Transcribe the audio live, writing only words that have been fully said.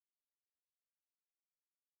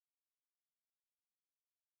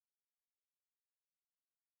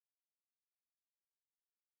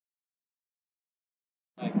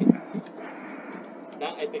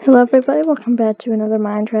Hello everybody, welcome back to another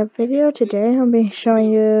Minecraft video. Today I'll be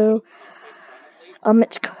showing you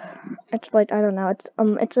it's like, I don't know,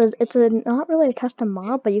 it's a not really a custom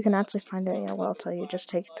mod, but you can actually find it in your world, so you just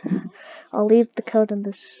take I'll leave the code in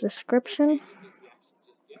the description.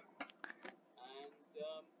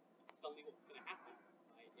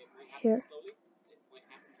 Here.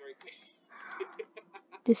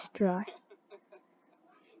 Destroy.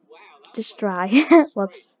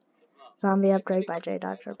 Whoops. Zombie upgrade by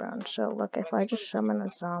j.carbone. So look, if I just summon a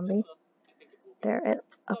zombie, there it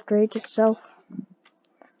upgrades itself.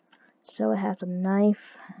 So it has a knife,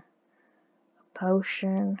 a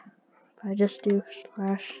potion. If I just do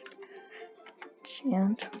 /chant.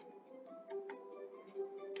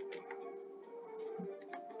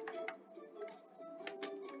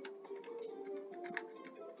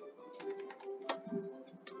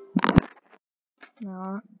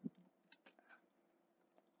 Nah.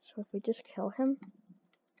 So if we just kill him.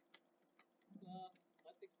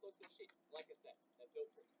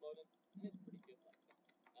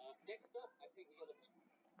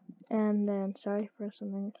 And then, sorry for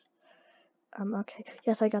something. Okay.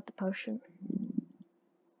 Yes, I got the potion.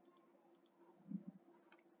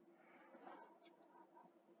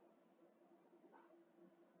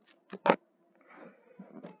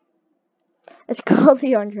 It's called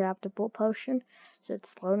the Undraftable Potion. So it's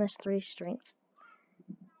slowness 3 strength.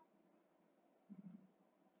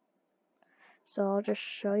 So I'll just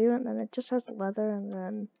show you, and then it just has leather, and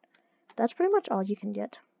then that's pretty much all you can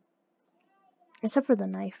get. Except for the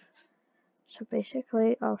knife. So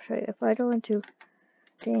basically, I'll show you. If I go into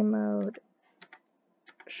game mode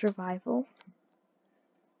survival,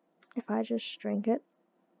 if I just drink it,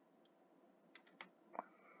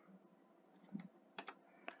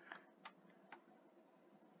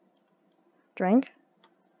 drink,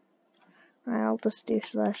 I'll just do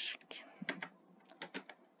 /.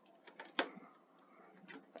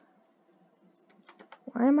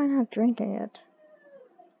 Why am I not drinking it?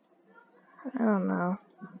 I don't know.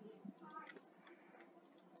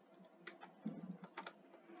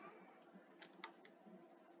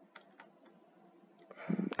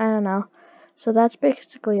 I don't know. So that's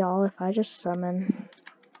basically all. If I just summon.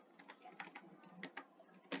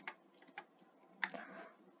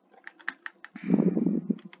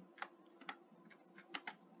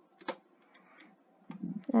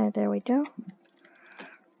 There we go.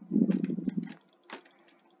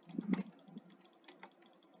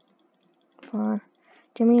 Come on.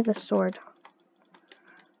 Give me the sword.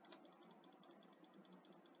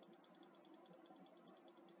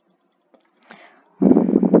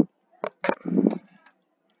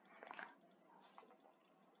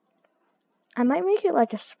 I might make it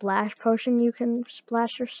like a splash potion you can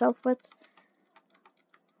splash yourself with.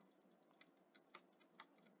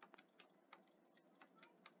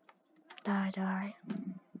 Die.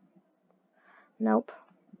 Nope.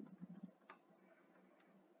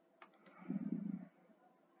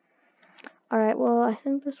 Alright, well, I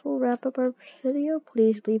think this will wrap up our video.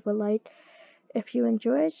 Please leave a like if you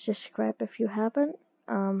enjoyed. Subscribe if you haven't.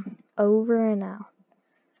 Over and out.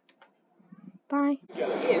 Bye.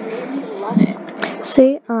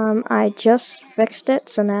 See, I just fixed it,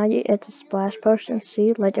 so now it's a splash potion.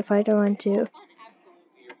 See, like if I go into...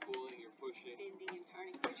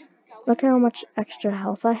 Look how much extra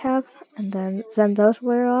health I have, and then those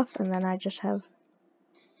wear off, and then I just have...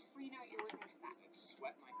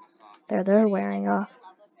 They're wearing off.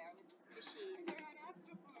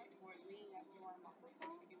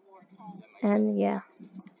 And yeah.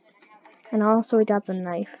 And also we got the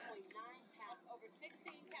knife.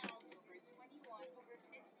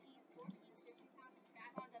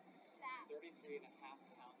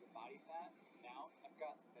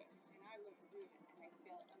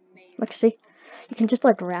 Look, see? You can just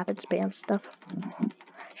like rapid spam stuff.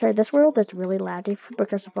 Sorry, this world is really laggy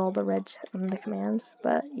because of all the reds on the commands,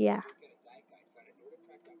 but yeah.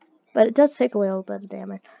 But it does take away a little bit of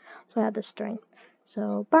damage, so I had the strength.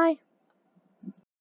 So, bye!